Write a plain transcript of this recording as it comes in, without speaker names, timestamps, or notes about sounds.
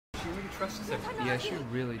trusts him. Yeah, she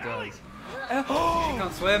really does. She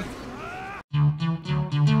can't swim.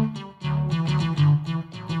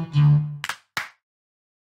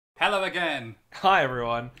 Hello again. Hi,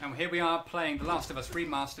 everyone. And here we are playing The Last of Us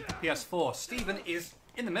Remastered for PS4. Stephen is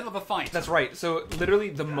in the middle of a fight. That's right. So, literally,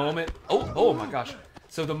 the moment... Oh my gosh.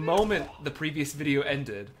 So, the moment the previous video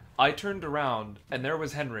ended, I turned around, and there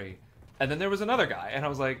was Henry. And then there was another guy, and I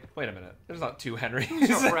was like, wait a minute. There's not two Henrys. Who's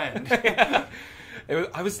your friend? Yeah.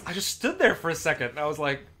 I just stood there for a second, and I was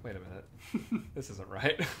like, wait a minute. This isn't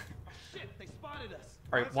right. Shit, they spotted us.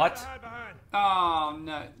 Alright, what? Oh,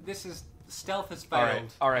 no. This is... Stealth has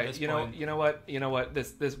failed. All right. You know what?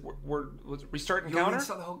 This we're restart encounter.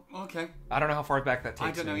 Okay. I don't know how far back that takes.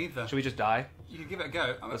 I don't know either. Should we just die? You can give it a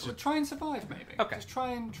go. Let's try and survive, maybe. Okay. Just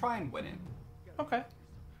try and win it. Okay.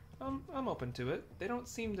 I'm open to it. They don't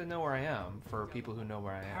seem to know where I am for people who know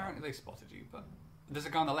where I am. Apparently they spotted you, but there's a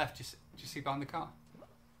guy on the left. Do you see behind the car?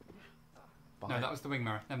 Behind? No, that was the wing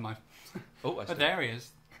mirror. Never mind. Oh, but there he is.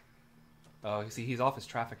 Oh, you see, he's off his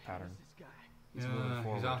traffic pattern. He's moving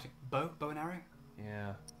forward. He's out. Bow and arrow?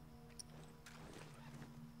 Yeah.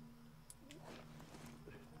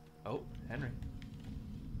 Oh, Henry.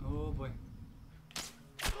 Oh boy.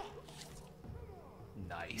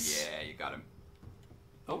 Nice. Yeah, you got him.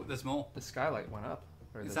 Oh, there's more. The skylight went up.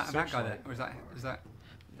 Or Is the that a bad guy there? searchlight. Or is that...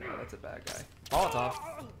 No, that's a bad guy. Molotov.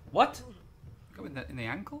 What? Go in the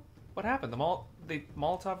ankle? What happened? They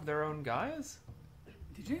Molotov their own guys?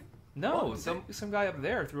 Did you? No, some guy up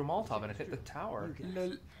there threw a Molotov and it hit the tower.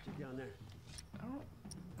 Lol. Down there.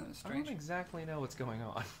 That's I strange. don't exactly know what's going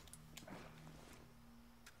on.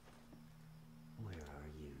 Where are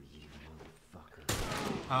you, you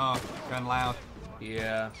motherfucker? Oh, going loud.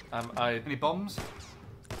 Yeah, Any bombs?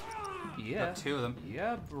 yeah. Got two of them.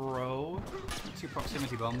 Yeah, bro. 2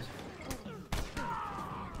 proximity bombs.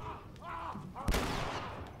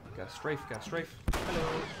 Got a strafe,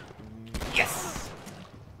 Hello. Yes!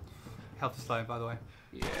 Health is low, by the way.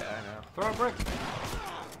 Yeah, I know. Throw a brick.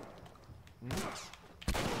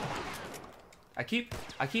 I keep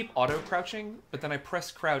auto crouching, but then I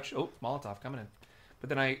press crouch. Oh, Molotov coming in. But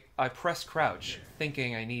then I press crouch,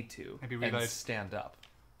 thinking I need to, Maybe reload. and stand up.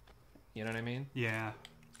 You know what I mean? Yeah.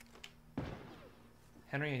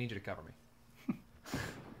 Henry, I need you to cover me.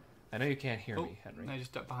 I know you can't hear me, Henry. No,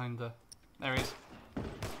 just duck behind the... There he is.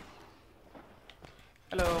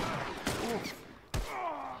 Hello. Ooh.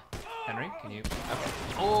 Henry, can you... Okay.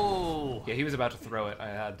 Oh! Yeah, he was about to throw it. I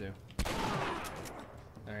had to.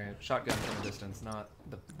 Alright, shotgun from a distance. Not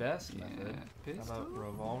the best method. How Pistol? about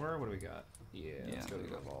revolver? What do we got? Yeah, let's go there with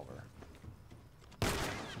we go. revolver. Yep,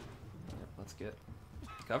 let's get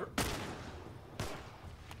cover.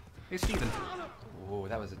 Hey, Stephen. Whoa,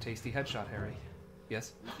 that was a tasty headshot, Harry.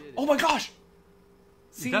 Yes? Oh my gosh!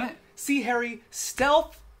 See, done it? see, Harry,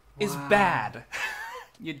 stealth is Wow. bad.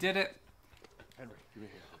 You did it. Henry, give me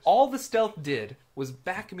here. All the stealth did was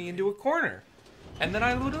back me into a corner. And then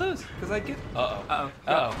I would lose, because I get... Uh-oh. Uh-oh.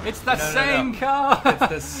 Uh-oh. It's the No, no, same no. car! It's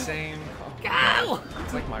the same... Go!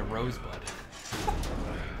 It's like my rosebud.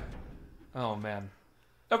 Oh, man.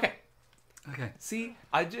 Okay. Okay. See,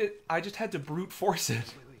 I just had to brute force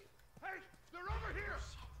it. Hey, they're over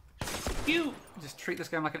here! You... Just treat this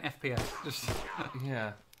game like an FPS. Just...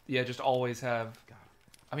 Yeah, just always have...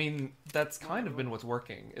 I mean, that's kind of been what's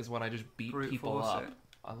working, is when I just beat Brute people force up. it.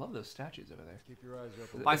 I love those statues over there. Keep your eyes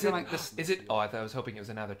open. I Is feel it- like this... Is it... Oh, I was hoping it was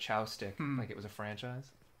another Chow stick, like it was a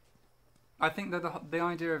franchise. I think that the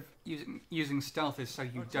idea of using stealth is so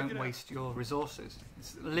you don't waste your resources.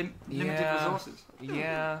 It's limited resources.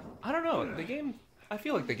 Yeah, I don't know. The game... I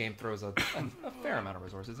feel like the game throws a fair amount of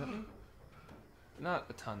resources at me. Not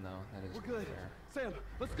a ton, though. That is We're good. fair. Sam,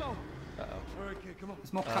 let's go. Uh-oh. All right, kid, come on.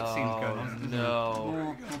 There's more cutscenes going on. isn't there?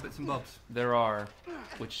 No. More bits and bobs. There are,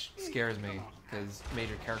 which scares me, because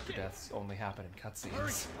major character deaths only happen in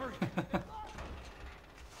cutscenes.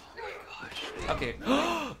 Okay.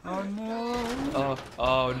 Oh no!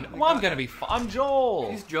 Oh, no. Well, I'm gonna be I'm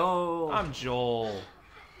Joel! He's Joel. I'm Joel.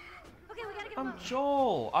 Okay, we gotta get I'm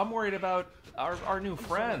Joel. I'm worried about our new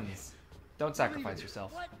friends. Don't sacrifice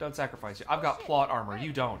yourself. Don't sacrifice you. I've got plot armor.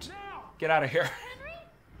 You don't. Get out of here.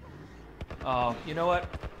 Oh, you know what?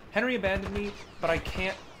 Henry abandoned me, but I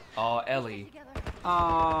can't... Oh, Ellie. together.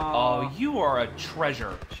 Oh, you are a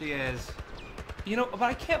treasure. She is. You know, but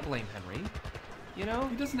I can't blame Henry. You know?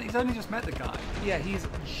 He doesn't. He's only just met the guy. Yeah, he's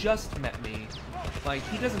just met me. Like,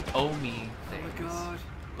 he doesn't owe me Oh things. my god.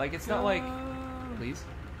 Like, it's not like... Please?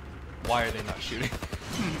 Why are they not shooting?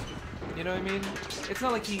 You know what I mean? It's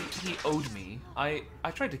not like he owed me. I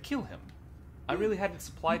tried to kill him. I really hadn't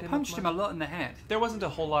supplied him with Punched him a money. lot in the head. There wasn't a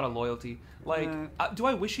whole lot of loyalty. Like, No. do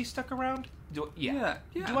I wish he stuck around? Yeah.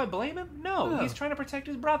 Yeah. Do I blame him? No. No. He's trying to protect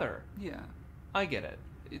his brother. Yeah. I get it.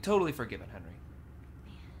 Totally forgiven, Henry.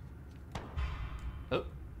 Oh.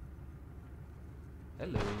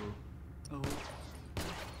 Hello. Oh.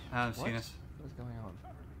 I've What? seen us. What is going on?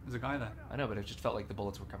 There's a guy there. I know, but it just felt like the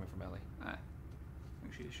bullets were coming from Ellie. Ah. I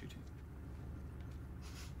think she is shooting.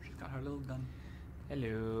 She's got her little gun.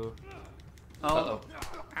 Hello. Oh. Uh-oh.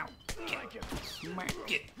 Ow. Smack.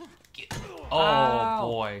 Get. Oh, Ow.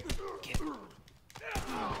 boy. Get.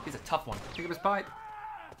 He's a tough one. Pick up his pipe.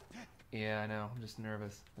 Yeah, I know. I'm just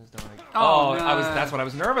nervous. I just don't like... Oh, no. That's what I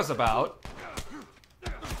was nervous about.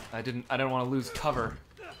 I didn't want to lose cover.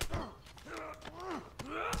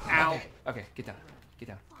 Ow. Okay, get down. Get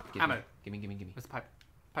down. Get Ammo. me. Gimme. Where's the pipe?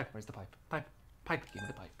 Pipe. Where's the pipe? Pipe. Pipe. Give me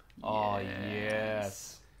the pipe. Oh,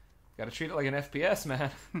 yes. Gotta treat it like an FPS, man.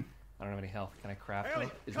 I don't have any health. Can I craft Ellie,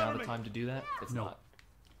 it? Is cover now the me. time to do that? It's No. not.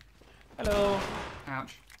 Hello.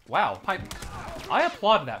 Ouch. Wow. Pipe. I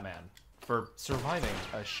applaud that man for surviving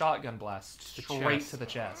a shotgun blast The straight chest. to the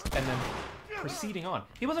chest and then proceeding on.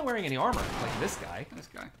 He wasn't wearing any armor like this guy. This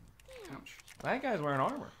guy. Ouch. That guy's wearing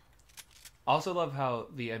armor. I also love how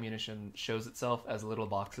the ammunition shows itself as little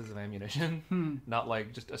boxes of ammunition, not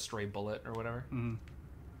like just a stray bullet or whatever. Mm.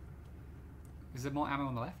 Is there more ammo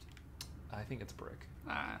on the left? I think it's a brick.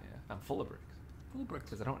 Ah. Yeah, I'm full of bricks Full bricks.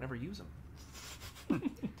 because I don't ever use them.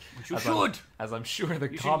 Which you As should. As I'm sure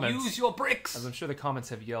the You comments. should use your bricks. As I'm sure the comments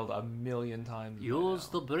have yelled a million times. by Use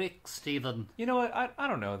now. the brick, Stephen. You know what? I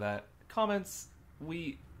don't know that comments.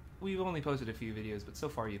 We've only posted a few videos, but so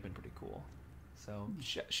far you've been pretty cool. So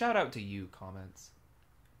shout out to you, comments,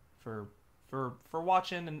 for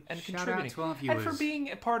watching and Shout out contributing, to our and for viewers.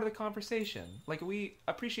 being a part of the conversation. Like we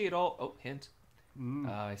appreciate all. Oh, hint. Mm.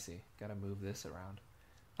 I see. Gotta move this around.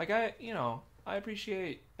 Like I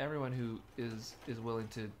appreciate everyone who is willing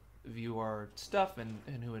to view our stuff and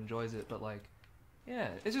who enjoys it. But like, yeah,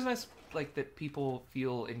 it's just nice like that people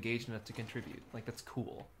feel engaged enough to contribute. Like that's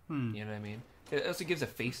cool. You know what I mean? It also gives a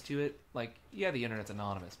face to it. Like, yeah, the internet's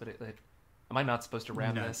anonymous, but am I not supposed to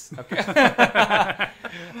ram No. this? Okay.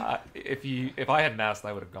 If I hadn't asked,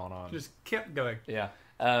 I would have gone on. Just kept going. Yeah.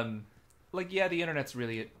 Like, yeah, the internet's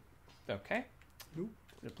really... Okay. Nope.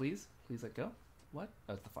 Please let go. What?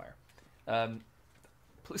 Oh, it's the fire.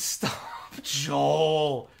 Please stop.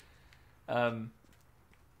 Joel!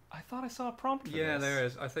 I thought I saw a prompt for Yeah, this. there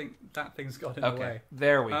is. I think that thing's got in the Okay, way.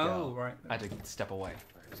 there we Oh, go. right. I had to step away.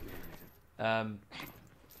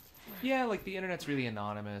 Yeah, like, the internet's really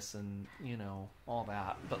anonymous and, all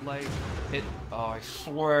that. But, like, it... Oh, I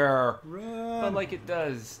swear... Run. But like it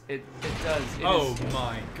does. It does. It Oh is-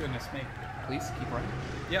 my goodness me. Please keep running.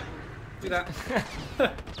 Yep. Do that.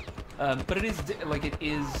 But it is it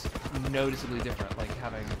is noticeably different. Like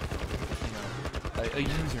having a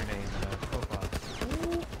username and a profile.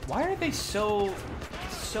 Ooh, why are they so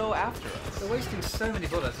after us? They're wasting so many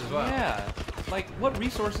bullets as well. Yeah. Like what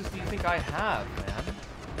resources do you think I have, man?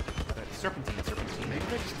 Serpentine. Maybe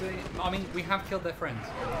they're just doing... I mean, we have killed their friends.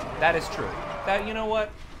 That is true. That you know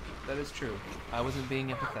what? That is true. I wasn't being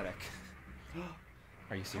empathetic. Are you How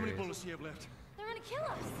many serious? bullets do you have left? They're gonna kill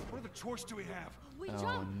us. What other choice do we have? We Oh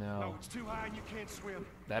jump. No, no. it's too high and you can't swim.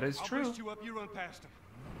 That is I'll true. boost you up, you run past them.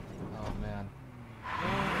 Oh man.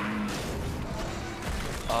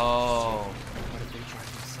 Oh. What if they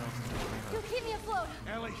drive themselves into the You keep me afloat.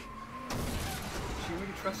 Ellie, She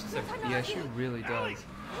really trusts him. I'm not Yeah, she you. really does. She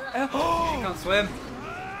can't swim.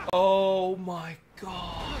 Oh my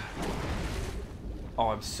god. Oh,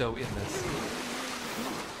 I'm so in this.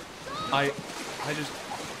 I'm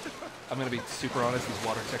gonna be super honest, these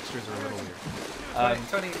water textures are a little weird.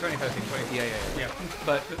 2013, 20. Yeah. Yeah.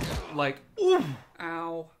 But, like, ooh,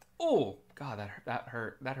 Ow. oh, god, that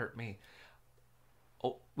hurt me.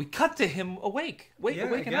 Oh, we cut to him awake. Yeah,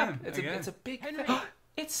 Waking again, up. It's again. a big thing.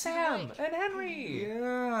 It's Sam and Henry.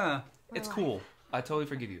 Yeah. It's cool. I totally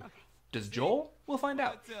forgive you. Does Joel? We'll find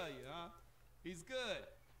out. tell you, huh? He's good.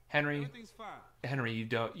 Henry, Everything's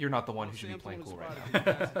fine. you're not the one who should be playing cool right now.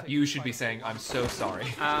 now. You should be saying, I'm so sorry.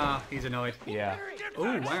 Ah, he's annoyed. Yeah.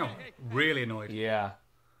 Oh, wow. Really annoyed. Yeah.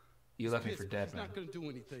 You left me for dead, He's man. not gonna do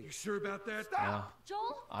anything. you sure about that? No.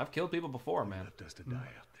 Joel? I've killed people before, man. Left us to die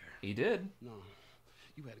out there. He did. No,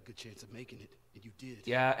 you had a good chance of making it, and you did.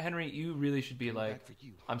 Yeah, Henry, you really should be Came like, back for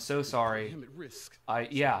you. I'm so Put sorry. him at risk.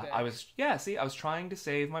 I was trying to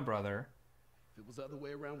save my brother. If it was the other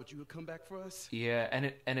way around, would you have come back for us? Yeah, and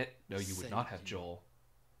it no, you would not have Joel.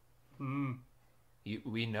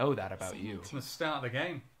 We know that about you. It's the start of the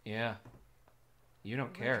game. Yeah. You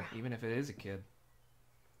don't care, even if it is a kid.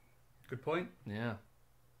 Good point. Yeah.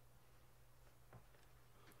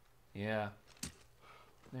 Yeah.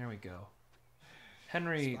 There we go.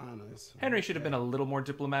 Henry Spineless. Henry should have been a little more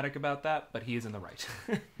diplomatic about that, but he is in the right.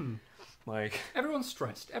 Like, Everyone's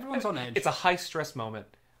stressed. Everyone's on edge. it's a high stress moment.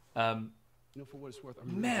 You know, for what it's worth, I'm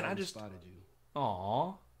really Man, glad I we just- spotted you.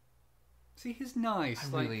 Aw, See, he's nice.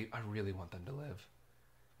 I really want them to live.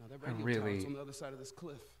 Now, that I radio really- tower's on the other side of this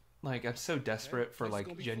cliff. Like, I'm so desperate for This is like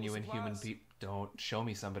gonna be full genuine human supplies. people. Don't show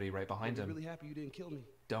me somebody right behind I'm him. really happy you didn't kill me.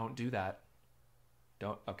 Don't do that.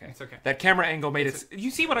 Don't. Okay. It's okay. That camera angle made it. You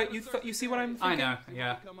see what you see what I'm I thinking? know.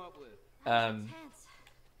 Yeah. Come up with. Um. Tense.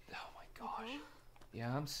 Oh my gosh.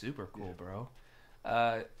 Yeah, I'm super cool, bro.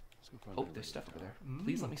 Let's go find Oh, that there's radio stuff over tower. there.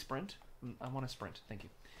 Please let me sprint. I want to sprint. Thank you.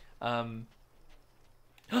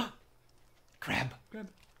 Crab. Crab.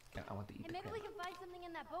 Yeah, I want to eat Hey, the maybe crab. we can find something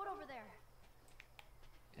in that boat over there.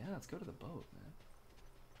 Yeah, let's go to the boat, man.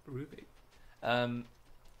 Ruby.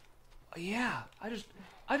 Yeah, I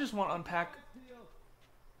just want to unpack.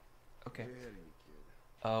 Okay.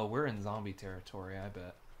 Oh, we're in zombie territory, I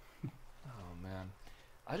bet. Oh man,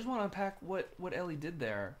 I just want to unpack what Ellie did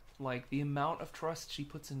there. Like the amount of trust she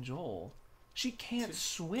puts in Joel. She can't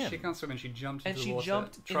swim. She can't swim, and she jumped and into she the water,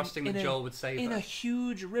 jumped trusting in that a- Joel would save in her. a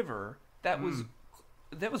huge river that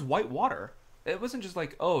was white water. It wasn't just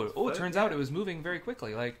like oh, it turns out it was moving very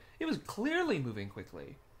quickly. Like it was clearly moving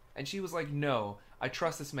quickly, and she was like, "No, I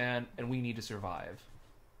trust this man, and we need to survive."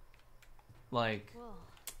 Like, Whoa.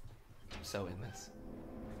 so in this,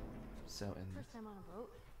 so in this. First time on a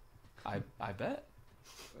boat. I bet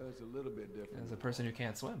That's a little bit different. as a person who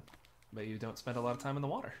can't swim, but you don't spend a lot of time in the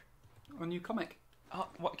water. A new comic.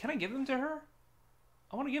 What can I give them to her?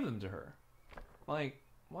 I want to give them to her. Like,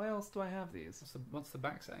 why else do I have these? What's the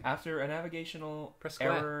back say? After a navigational Press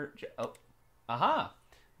square. error. Aha!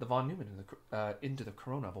 The von Neumann into the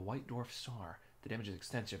corona of a white dwarf star. The damage is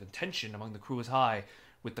extensive, and tension among the crew is high.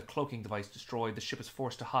 With the cloaking device destroyed, the ship is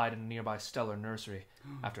forced to hide in a nearby stellar nursery.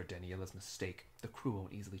 After Daniela's mistake, the crew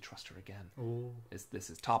won't easily trust her again. Oh.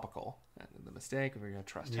 This is topical. And the mistake, if we're going to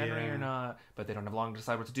trust Henry Yeah. or not. But they don't have long to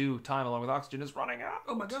decide what to do. Time, along with oxygen, is running out.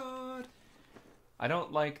 Oh my god. I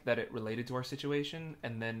don't like that it related to our situation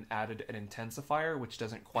and then added an intensifier, which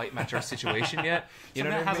doesn't quite match our situation yet. You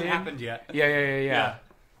know Something what I that mean? hasn't happened yet. Yeah. Yeah.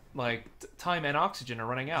 Like, time and oxygen are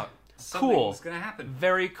running out. Something's Cool. gonna happen.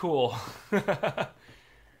 Very cool.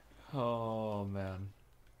 Oh, man.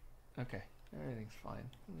 Okay. Everything's fine.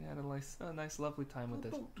 We had a nice lovely time with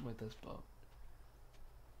this boat.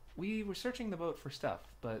 We were searching the boat for stuff,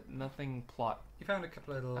 but nothing plot. You found a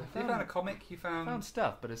couple of little. I You found a comic. You found. Found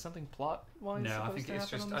stuff, but is something plot-wise No, I supposed think to it's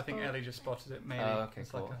happen just. on I this think boat? Ellie just spotted it. Maybe. Oh, okay,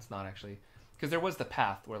 It's cool. like a- It's not actually because there was the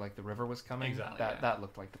path where like the river was coming. Exactly, That yeah. that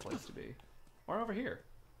looked like the place to be. Or over here.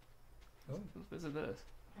 Oh. Let's visit this.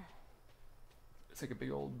 It's like a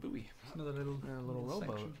big old buoy. It's another little. A little rowboat.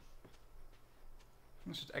 section.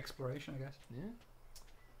 It's just exploration, I guess.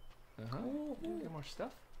 Yeah. Uh huh. Oh, Get more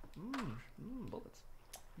stuff. Bullets.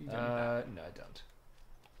 You don't need that. No, I don't.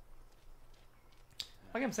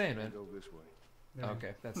 Like I'm saying, man. Go this way. There.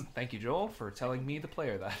 Okay, that's thank you, Joel, for telling me, the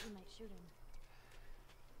player, that. We might shoot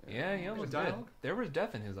him. Yeah, he almost did. dialogue? There was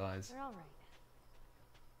death in his eyes. They're all right.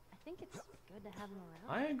 I think it's good to have them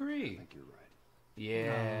around. I agree. I think you're right.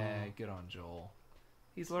 Yeah, good on Joel.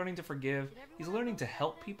 He's learning to forgive. He's learning to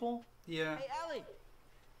help people. Yeah. Hey, Ellie!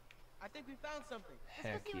 I think we found something.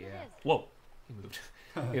 Heck see what it yeah. is. Whoa. He moved.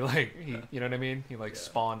 You know what I mean? He like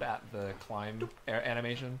spawned at the climb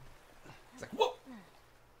animation. It's like, whoa!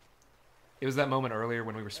 It was that moment earlier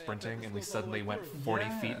when we were sprinting and we suddenly went 40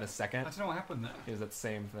 Yeah. feet in a second. I don't know what happened there. It was that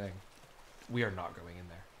same thing. We are not going in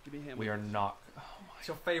there. Give me a hand We with are this. not. Oh What's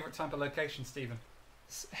your favourite type of location, Stephen?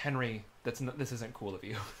 Henry, this isn't cool of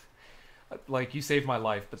you. Like, you saved my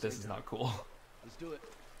life, but this is not cool. Let's do it.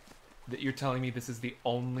 That you're telling me this is the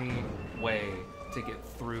only way to get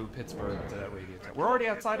through Pittsburgh to that radio tower. We're already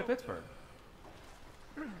outside of Pittsburgh.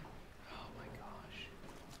 Oh my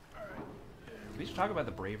gosh. We should talk about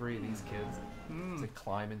the bravery of these kids to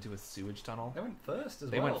climb into a sewage tunnel. They went first as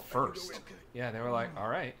They well. went first. Yeah, they were like,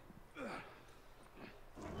 alright.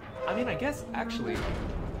 I mean, I guess, actually,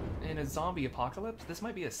 in a zombie apocalypse, this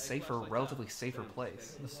might be a safer, relatively safer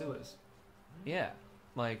place. The sewers. Yeah.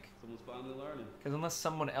 Like, Someone's finally learning. because unless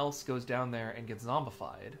someone else goes down there and gets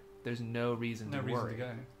zombified, there's no reason No to reason worry. to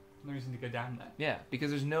go. No reason to go down there. Yeah,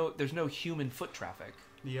 because there's no human foot traffic.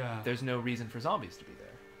 Yeah. There's no reason for zombies to be there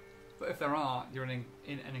But if there are, you're in an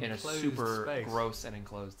in a enclosed super space. gross and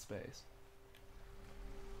enclosed space.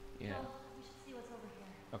 Yeah. We should see what's over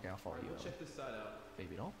here. Okay, I'll follow you. Ellie. Check this side out.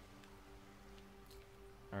 Baby doll.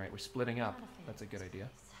 All right, we're splitting up. Not a fan That's a of good this idea.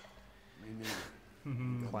 place.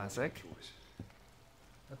 Mhm. Classic.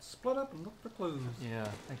 Let's split up and look for clues. Yeah.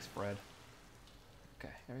 Thanks, Fred.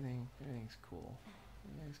 Okay, everything's cool.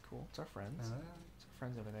 Yeah, he's cool. It's our friends. Hello. It's our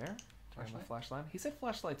friends over there. Turning the Flashlight? flashlight. He said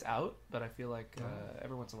flashlight's out, but I feel like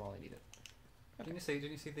every once in a while I need it. Didn't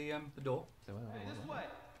you see the door? So, Hey, this way.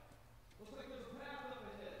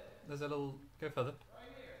 There's a little. Go further.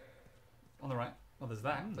 On the right. Well, there's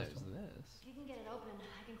that. There's First one. this. If you can get it open,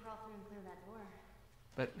 I can crawl through and clear that door.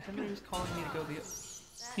 But Henry was calling me to go the.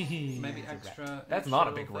 Maybe It's a rat. extra. That's extra not a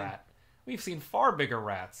little big thing. rat. We've seen far bigger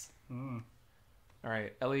rats. Mm. All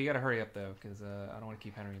right, Ellie, you gotta hurry up though, because I don't want to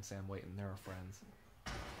keep Henry and Sam waiting. They're our friends,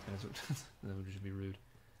 and that would just be rude.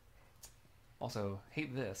 Also,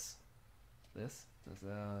 hate this. This is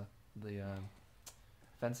the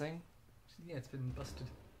fencing, Yeah, it's been busted.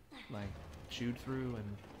 like chewed through,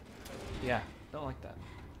 and yeah, don't like that.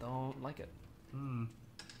 Don't like it. Hmm.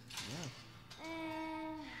 Yeah,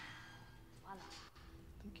 And voila.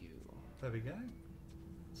 thank you. There we go.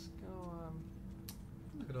 Let's go.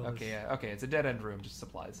 Look at all Okay, this. yeah, okay. It's a dead end room, just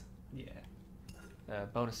supplies. Yeah.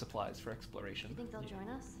 Bonus supplies for Do exploration. you think they'll Yeah. join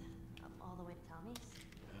us? Up all the way to Tommy's?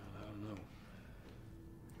 I don't know.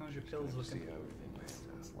 How's your pills We'll see looking? how everything Let's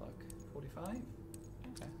plays out. look. 45?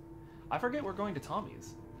 Okay. I forget we're going to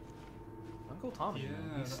Tommy's. Uncle Tommy, man,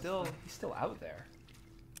 Yeah, he's that's still right. he's still out there.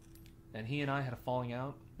 And he and I had a falling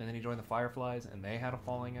out, and then he joined the Fireflies, and they had a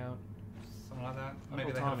falling out. Something like that. Uncle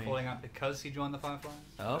Maybe they had Tommy. a falling out because he joined the Fireflies?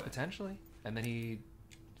 Oh, potentially. And then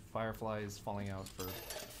Fireflies falling out for,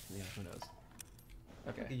 who knows.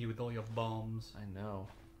 Look at Okay. you with all your bombs. I know.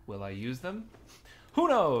 Will I use them? Who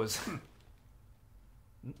knows?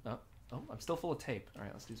 Oh, I'm still full of tape. All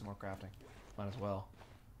right, let's do some more crafting. Might as well.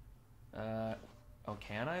 Oh,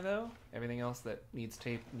 can I though? Everything else that needs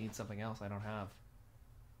tape needs something else I don't have.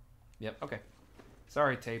 Yep. Okay.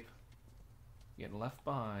 Sorry, tape. Getting left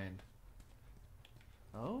behind.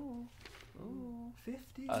 Oh.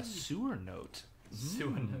 50? A sewer note. Sewer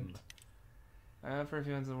note. For a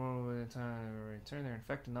few months, the world will return their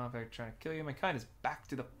infected, non-infected, trying to kill you. Mankind is back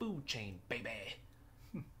to the food chain, baby.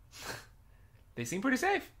 They seem pretty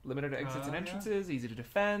safe. Limited exits and Yeah. entrances, easy to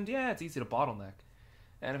defend. Yeah, it's easy to bottleneck.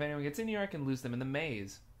 And if anyone gets in here, I can lose them in the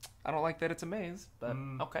maze. I don't like that it's a maze, but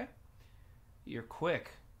okay. You're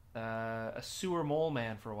quick. A sewer mole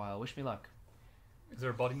man for a while. Wish me luck. Is there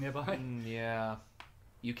a body nearby? Yeah.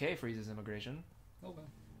 UK freezes immigration. Oh, well.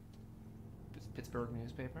 Pittsburgh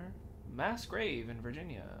newspaper. Mass grave in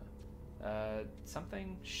Virginia.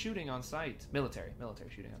 Something shooting on site. Military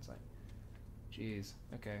shooting on site. Jeez.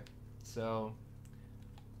 Okay. So,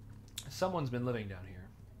 someone's been living down here.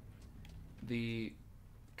 The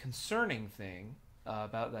concerning thing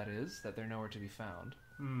about that is that they're nowhere to be found.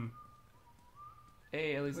 Hmm.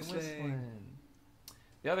 Hey, Ellie's Whistling. whistling.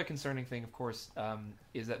 The other concerning thing, of course,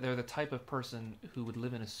 is that they're the type of person who would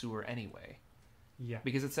live in a sewer anyway. Yeah.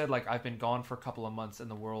 Because it said, like, I've been gone for a couple of months and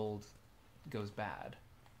the world goes bad.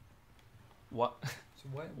 What? So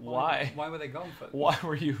why Why were they gone for? Why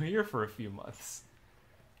were you here for a few months?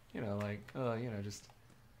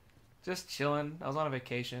 Just chilling. I was on a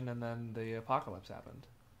vacation and then the apocalypse happened.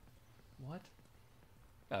 What?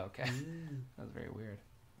 Oh, okay. That was very weird.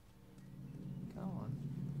 Come on.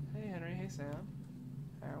 Hey, Henry. Hey, Sam.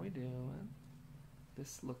 How are we doing?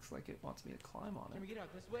 This looks like it wants me to climb on Can we it. get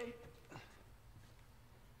out this way?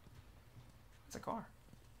 It's a car.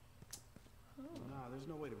 Nah, there's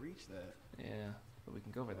no way to reach that. Yeah, but we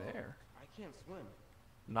can go over there. I can't swim.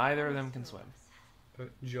 Neither of them can swim. But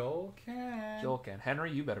Joel can. Joel can.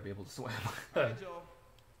 Henry, you better be able to swim. Hey, Joel.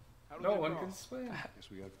 How do we No get one across? can swim. Guess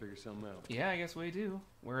we gotta figure something out. Yeah, I guess we do.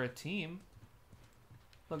 We're a team.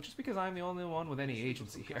 Look, just because I'm the only one with any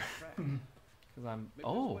agency here. Because I'm...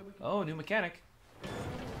 Oh, new mechanic.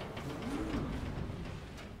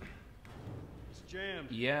 It's jammed.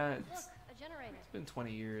 Yeah, Look, it's a generator. been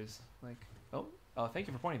 20 years. Like, oh, thank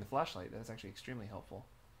you for pointing the flashlight. That's actually extremely helpful.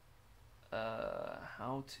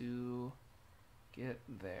 How to get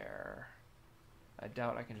there? I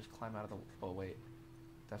doubt I can just climb out of the... Oh, wait.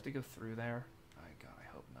 Do I have to go through there? God, I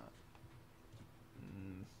hope not.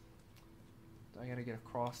 Do I gotta get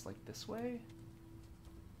across, like, this way?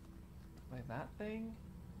 Like that thing?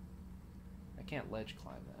 I can't ledge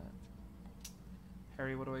climb that.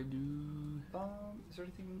 Harry, what do I do? Is there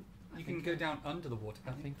anything I you think can go I- down under the water? I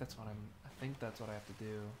Can't you? think that's what I have to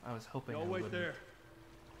do. I was hoping Y'all I wait wouldn't. there.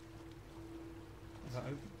 Is that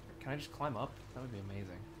open? Can I just climb up? That would be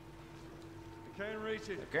amazing. I can't reach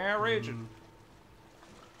it. I can't reach it.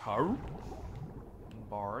 How?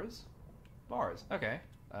 Bars. Okay.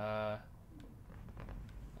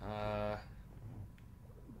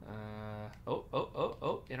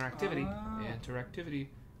 Oh. Interactivity. Ah. Interactivity.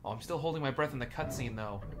 Oh, I'm still holding my breath in the cutscene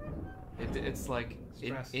though. It's like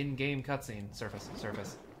Stress. in-game cutscene.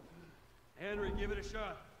 Surface. Henry, give it a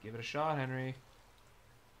shot. Give it a shot, Henry.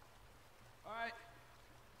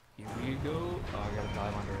 Here we go. Oh, I gotta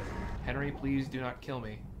dive under it. Henry, please do not kill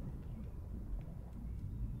me.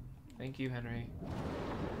 Thank you, Henry.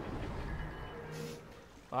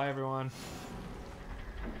 Bye, everyone.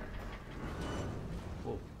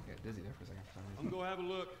 Whoa, I got dizzy there for a second for some reason. I'm gonna have a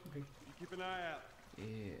look. You keep an eye out.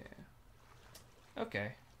 Yeah.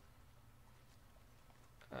 Okay.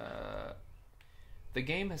 The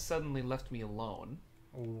game has suddenly left me alone.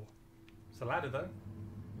 Oh, it's a ladder though.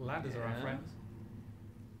 Ladders are our Yeah. friends.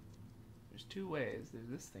 There's two ways. There's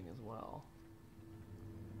this thing as well.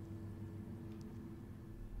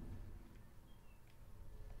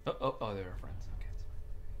 Oh, they're our friends. Okay.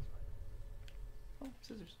 Oh,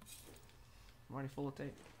 scissors. I'm already full of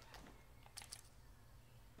tape.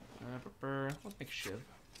 Let's make a shiv.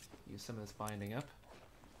 Use some of this binding up.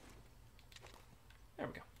 There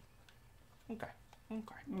we go. Okay.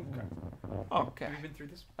 Okay. Have you been through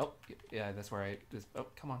this? Oh, yeah, that's where I just. Oh,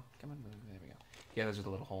 come on. There we go. Yeah, there's just a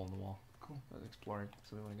little hole in the wall. Cool. I was exploring,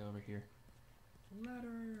 so we want to go over here.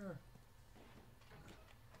 Ladder.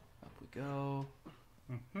 Up we go.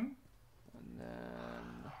 Mm-hmm. And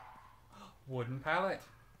then. Wooden pallet.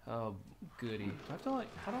 Oh, goody. Do I have to,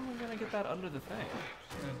 like. How am I gonna get that under the thing?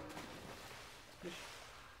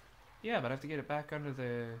 Yeah, but I have to get it back under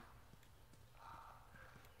the.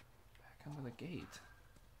 Back under the gate.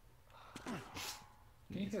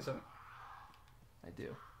 Can you hear something? I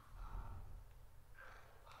do.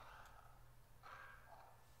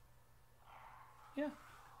 Yeah.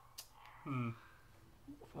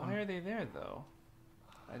 Why are they there, though?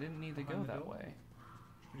 I didn't need to go Behind the that door? way.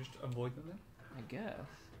 Should we just avoid them then? I guess.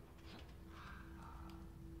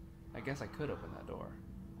 I guess I could open that door.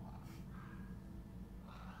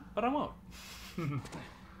 But I won't.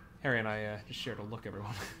 Harry and I just shared a look,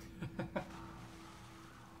 everyone.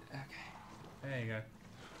 Okay. There you go.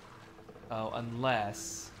 Oh,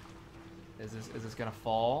 unless... Is this gonna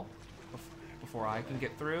fall before I can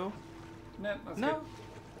get through? No, that's No.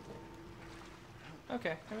 good.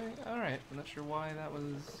 Okay. I mean, alright. I'm not sure why that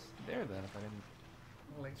was there then, if I didn't...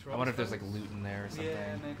 Later I on, wonder if there's, like, suppose. loot in there or something.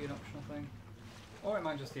 Yeah, maybe an optional thing. Or it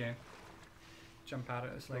might just, jump out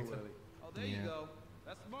at us later. Oh, there you Yeah. go.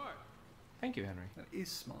 That's smart. Thank you, Henry. That is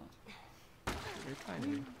smart. Very kind of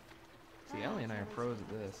you. See, Ellie and I are pros at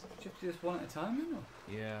this. Do you have to do this one at a time then? Or?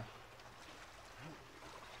 Yeah.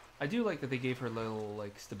 I do like that they gave her little,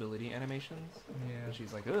 like, stability animations. Yeah. And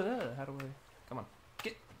she's like, how do I... Come on.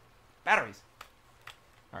 Get... Batteries!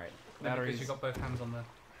 Alright. No, Batteries. because you got both hands on the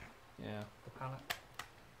Yeah. pallet.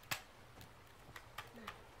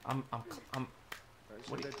 I'm... Alright,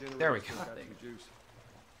 What do that you- there we generator's go. got some juice.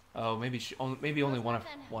 Oh, maybe only one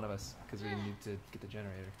of us, because we need to get the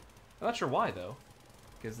generator. I'm not sure why, though.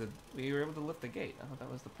 Because we were able to lift the gate. I thought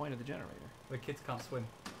that was the point of the generator. The kids can't swim.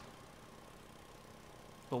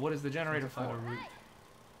 But what is the generator Find for? a route.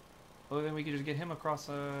 Well, then we could just get him across,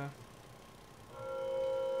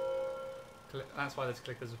 That's why there's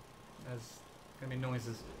clickers. There's gonna be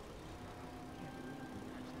noises.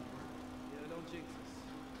 Yeah, don't jinx us.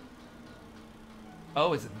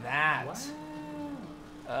 Oh, is it that? Wow.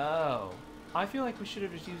 Oh. I feel like we should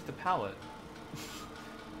have just used the pallet.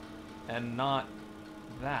 And not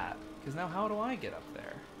that. Because now how do I get up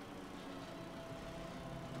there?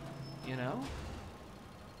 You know?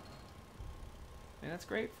 I mean, that's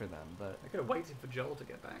great for them, but... I could have waited for Joel to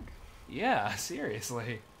get back. Yeah,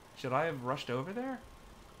 seriously. Should I have rushed over there?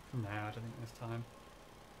 No, I don't think there's time.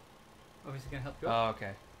 Obviously gonna help you Oh, up.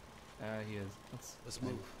 okay. He is. Let's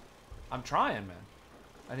move. I'm trying, man.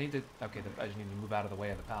 I need to... Okay, I just need to move out of the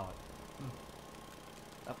way of the pallet.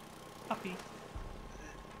 Up. Uppy.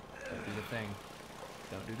 Don't do the thing.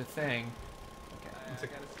 Don't do the thing. Okay. I gotta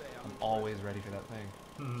say, I'm always ready for that thing.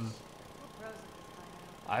 Hmm.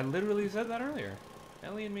 I literally said that earlier.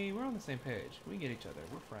 Ellie and me, we're on the same page. We get each other.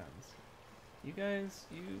 We're friends. You guys,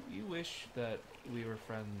 you wish that we were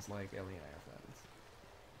friends like Ellie and I are friends.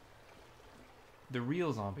 The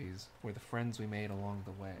real zombies were the friends we made along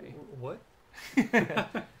the way. What?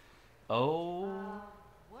 Oh,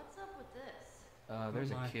 What's up with this?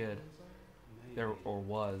 there's a my. kid. There, or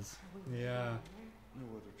was. Yeah. No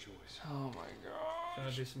other choice. Oh my Trying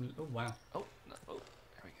gosh. to do some. Oh wow. Oh, no, oh,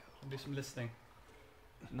 there we go. Trying to do some listening.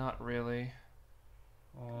 Not really.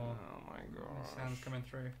 Oh, Oh my any sounds gosh. coming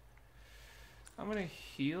through. I'm gonna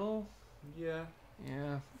heal. Yeah.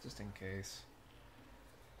 Yeah, just in case.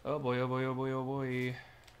 Oh boy, oh boy, oh boy, oh boy.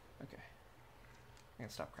 Okay. I can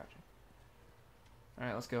stop crouching.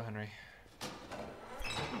 Alright, let's go, Henry.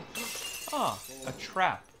 Ah, a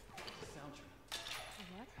trap. sound trap.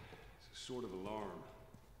 What? It's a sort of alarm.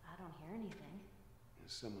 I don't hear anything.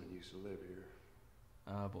 Someone used to live here.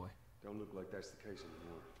 Oh boy. Don't look like that's the case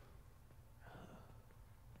anymore.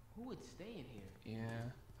 Who would stay in here?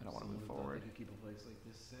 Yeah, I don't want to move forward. They could keep a place like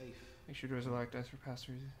this safe. Make sure doors are locked. Ask for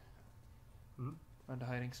passers. Hmm? Find a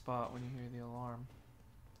hiding spot when you hear the alarm.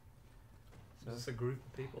 So it's a group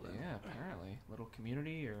of people then. Yeah, apparently. Little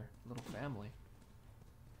community or little family.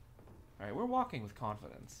 Alright, we're walking with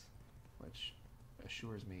confidence, which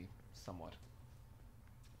assures me somewhat.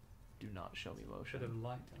 Do not show me motion. Should have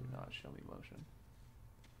liked Do him. not show me motion.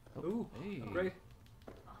 Ooh, hey. upgrade.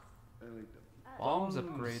 Bombs Bombs.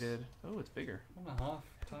 upgraded. Oh, it's bigger. 1.5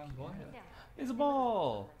 times wider. Yeah. It's a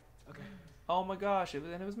ball! Okay. Oh my gosh, and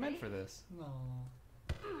it was meant for this. No.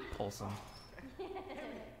 Wholesome. Did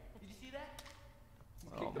you see that?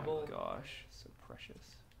 Oh Kick the my ball. gosh, so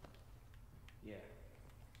precious. Yeah.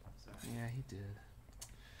 Sorry. Yeah, he did.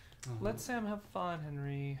 Oh. Let Sam have fun,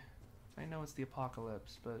 Henry. I know it's the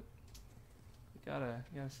apocalypse, but you gotta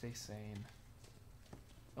stay sane.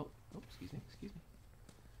 Oh, excuse me.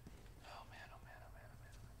 Oh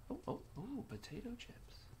man. Oh, potato chips.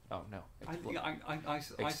 Oh no.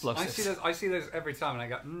 Explosives. I see those every time, and I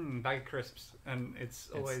go, bag of crisps, and it's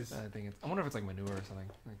always. I wonder if it's like manure or something,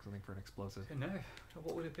 like something for an explosive. I don't know.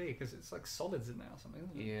 What would it be? Because it's like solids in there or something,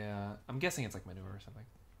 isn't it? Yeah, I'm guessing it's like manure or something.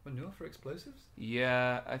 Manure for explosives?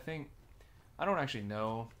 Yeah, I don't actually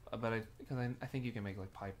know, but because I think you can make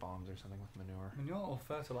like pipe bombs or something with manure. Manure or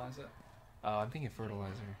fertilizer? Oh, I'm thinking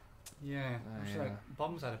fertilizer. Yeah. Actually, yeah. like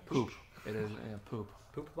bombs out of Poop. It is poop.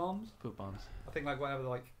 Poop bombs? Poop bombs. I think like whatever,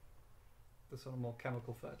 like the sort of more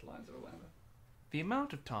chemical fertilizer or whatever. The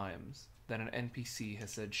amount of times that an NPC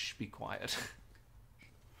has said "shh, be quiet"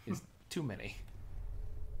 is too many.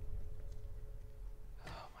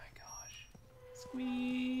 Oh my gosh.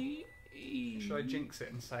 Squee. Should I jinx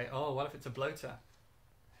it and say, oh, what if it's a bloater?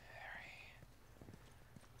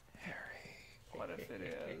 Harry. What if it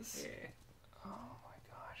is? Oh my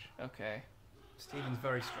gosh. Okay. Steven's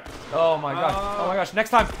very stressed. Oh my gosh. Oh my gosh.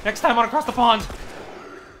 Next time on Across the Pond.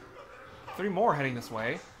 3 more heading this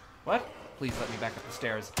way. What? Please let me back up the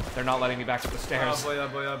stairs. They're not letting me back up the stairs. Oh boy, oh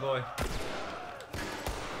boy, oh boy.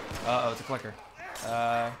 Uh-oh, it's a clicker.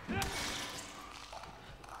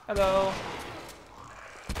 Hello.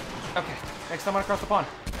 Okay, next time on Across the Pond.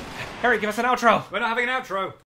 Harry, give us an outro. We're not having an outro.